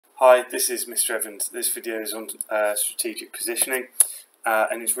Hi, this is Mr. Evans. This video is on strategic positioning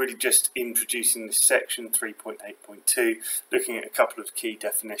and it's really just introducing this section 3.8.2, looking at a couple of key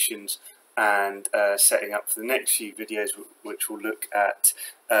definitions and setting up for the next few videos which will look at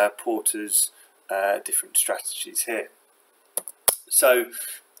Porter's different strategies here. So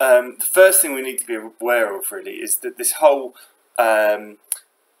the first thing we need to be aware of really is that this whole part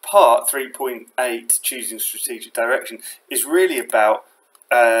 3.8, choosing strategic direction, is really about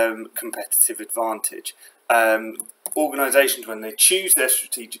competitive advantage. Organisations, when they choose their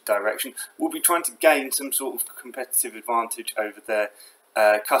strategic direction, will be trying to gain some sort of competitive advantage over their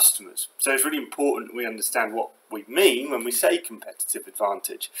customers. So it's really important we understand what we mean when we say competitive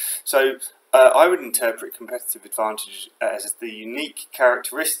advantage. So I would interpret competitive advantage as the unique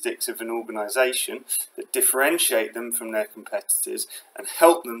characteristics of an organisation that differentiate them from their competitors and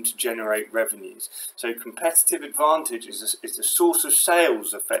help them to generate revenues. So competitive advantage is a source of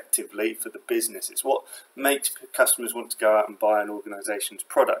sales effectively for the business. It's what makes customers want to go out and buy an organisation's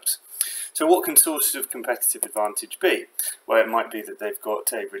products. So what can sources of competitive advantage be? Well, it might be that they've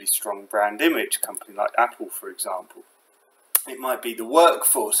got a really strong brand image, a company like Apple, for example. It might be the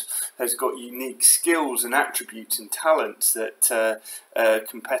workforce has got unique skills and attributes and talents that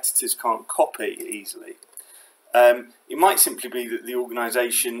competitors can't copy easily. It might simply be that the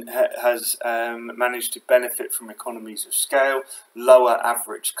organisation has managed to benefit from economies of scale, lower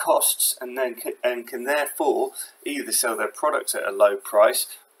average costs, and can therefore either sell their products at a low price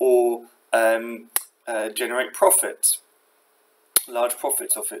or generate profits, large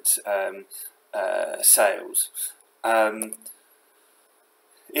profits off its sales.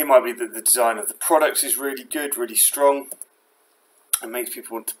 It might be that the design of the products is really good, really strong, and makes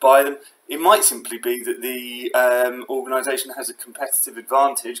people want to buy them. It might simply be that the organisation has a competitive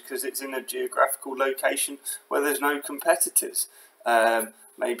advantage because it's in a geographical location where there's no competitors.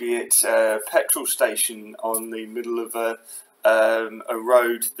 Maybe it's a petrol station on the middle of a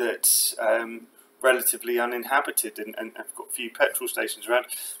road that's relatively uninhabited and have got few petrol stations around.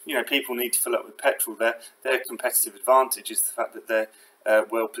 You know, people need to fill up with petrol there. Their competitive advantage is the fact that they're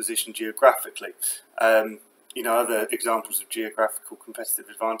well positioned geographically. You know, other examples of geographical competitive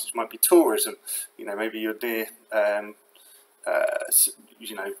advantage might be tourism. You know, maybe you're near an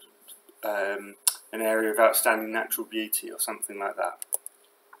area of outstanding natural beauty or something like that.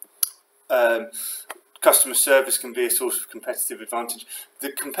 Customer service can be a source of competitive advantage.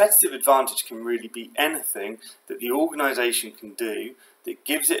 The competitive advantage can really be anything that the organisation can do that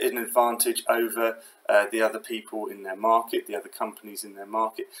gives it an advantage over the other people in their market, the other companies in their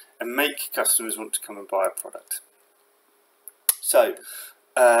market, and make customers want to come and buy a product. So,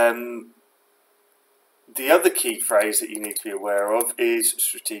 the other key phrase that you need to be aware of is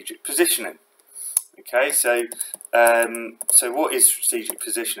strategic positioning. Okay, so what is strategic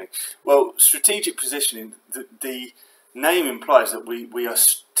positioning? Well, strategic positioning, the name implies that we are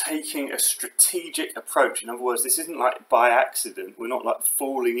taking a strategic approach. In other words, this isn't like by accident. We're not like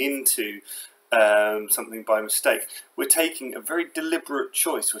falling into something by mistake. We're taking a very deliberate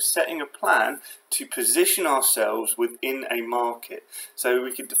choice. We're setting a plan to position ourselves within a market. So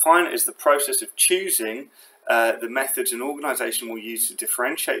we could define it as the process of choosing the methods an organisation will use to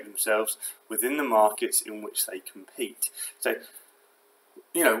differentiate themselves within the markets in which they compete. So,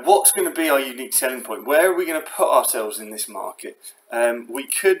 you know, what's going to be our unique selling point? Where are we going to put ourselves in this market? We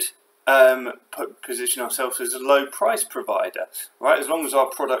could position ourselves as a low price provider, right? As long as our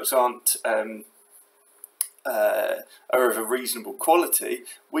products aren't are of a reasonable quality,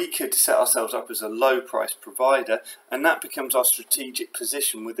 we could set ourselves up as a low price provider, and that becomes our strategic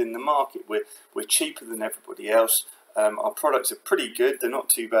position within the market. We're cheaper than everybody else. Our products are pretty good, they're not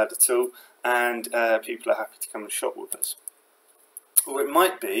too bad at all, and people are happy to come and shop with us. Or it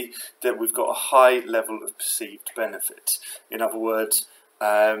might be that we've got a high level of perceived benefits. In other words,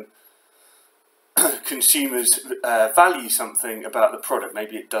 consumers value something about the product.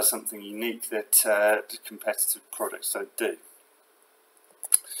 Maybe it does something unique that competitive products don't do.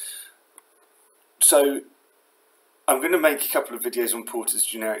 So I'm going to make a couple of videos on Porter's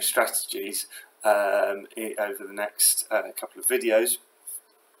generic strategies over the next couple of videos.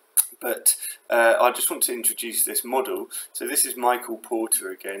 But I just want to introduce this model. So this is Michael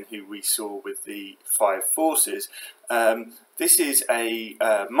Porter again, who we saw with the 5 forces. This is a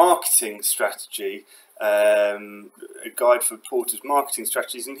marketing strategy, a guide for Porter's marketing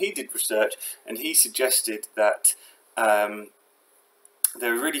strategies, and he did research and he suggested that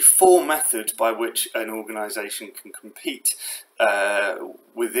there are really four methods by which an organisation can compete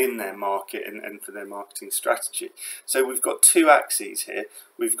within their market and for their marketing strategy. So we've got two axes here.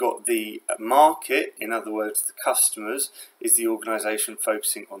 We've got the market, in other words, the customers, is the organisation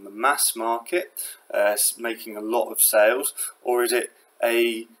focusing on the mass market, making a lot of sales, or is it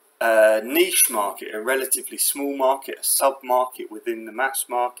a niche market, a relatively small market, a sub-market within the mass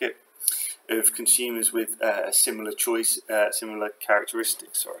market of consumers with similar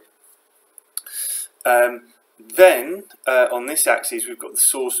characteristics. Then on this axis we've got the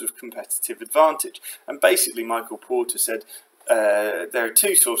source of competitive advantage, and basically Michael Porter said there are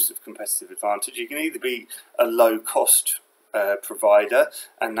two sources of competitive advantage. You can either be a low cost provider,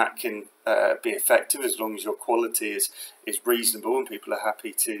 and that can be effective as long as your quality is reasonable and people are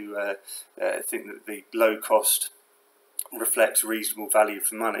happy to think that the low cost reflects reasonable value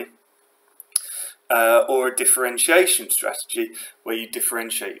for money. Or a differentiation strategy where you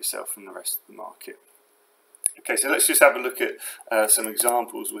differentiate yourself from the rest of the market. Okay, so let's just have a look at some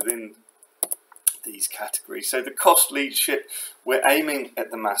examples within these categories. So the cost leadership, we're aiming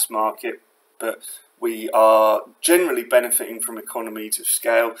at the mass market, but we are generally benefiting from economies of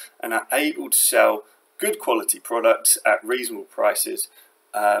scale and are able to sell good quality products at reasonable prices,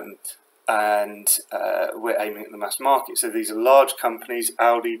 and we're aiming at the mass market. So these are large companies: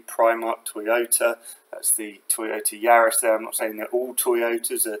 Audi, Primark, Toyota. That's the Toyota Yaris there. I'm not saying that all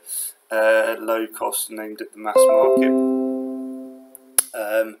Toyotas are low cost and aimed at the mass market.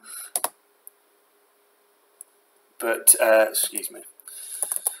 Excuse me.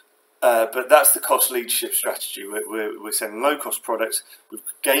 But that's the cost leadership strategy. We're selling low cost products, we're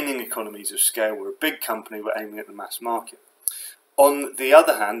gaining economies of scale, we're a big company, we're aiming at the mass market. On the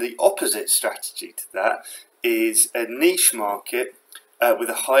other hand, the opposite strategy to that is a niche market with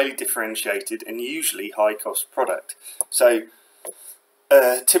a highly differentiated and usually high cost product. So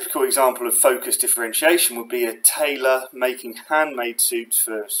a typical example of focused differentiation would be a tailor making handmade suits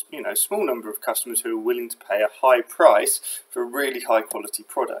for a small number of customers who are willing to pay a high price for a really high quality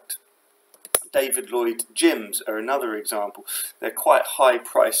product. David Lloyd gyms are another example. They're quite high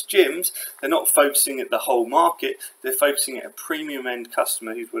priced gyms. They're not focusing at the whole market, they're focusing at a premium end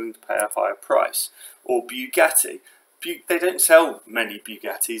customer who's willing to pay a higher price. Or Bugatti. They don't sell many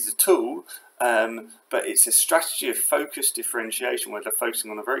Bugattis at all, but it's a strategy of focused differentiation where they're focusing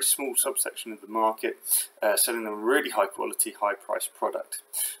on a very small subsection of the market, selling them a really high quality, high priced product.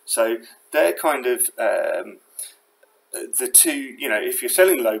 So they're kind of the two, if you're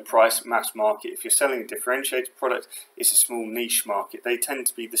selling low price, mass market; if you're selling a differentiated product, it's a small niche market. They tend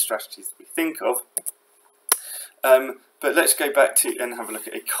to be the strategies that we think of. But let's go back to and have a look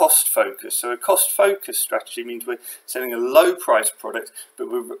at a cost focus. So a cost focus strategy means we're selling a low price product, but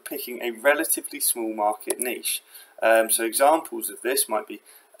we're picking a relatively small market niche. So examples of this might be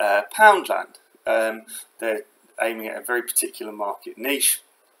Poundland. They're aiming at a very particular market niche,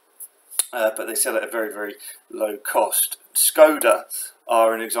 but they sell at a very, very low cost. Skoda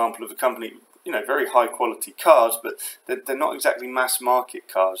are an example of a company, very high quality cars, but they're not exactly mass market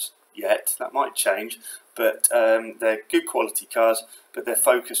cars yet. That might change, but they're good quality cars, but they're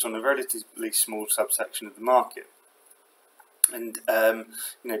focused on a relatively small subsection of the market. And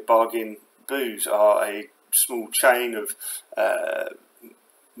Bargain Booze are a small chain of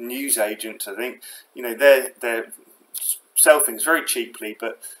news agents. I think they sell things very cheaply,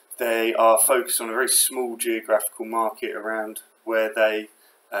 but they are focused on a very small geographical market around where they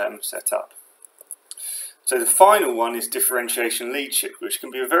set up. So the final one is differentiation leadership, which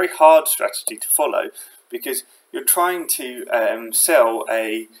can be a very hard strategy to follow because you're trying to sell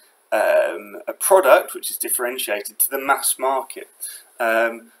a product which is differentiated to the mass market.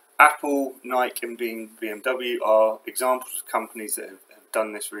 Apple, Nike and BMW are examples of companies that have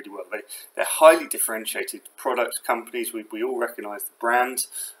done this really well. They're highly differentiated product companies. We all recognise the brands,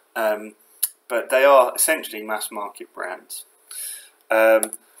 but they are essentially mass market brands.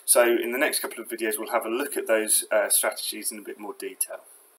 So in the next couple of videos we'll have a look at those strategies in a bit more detail.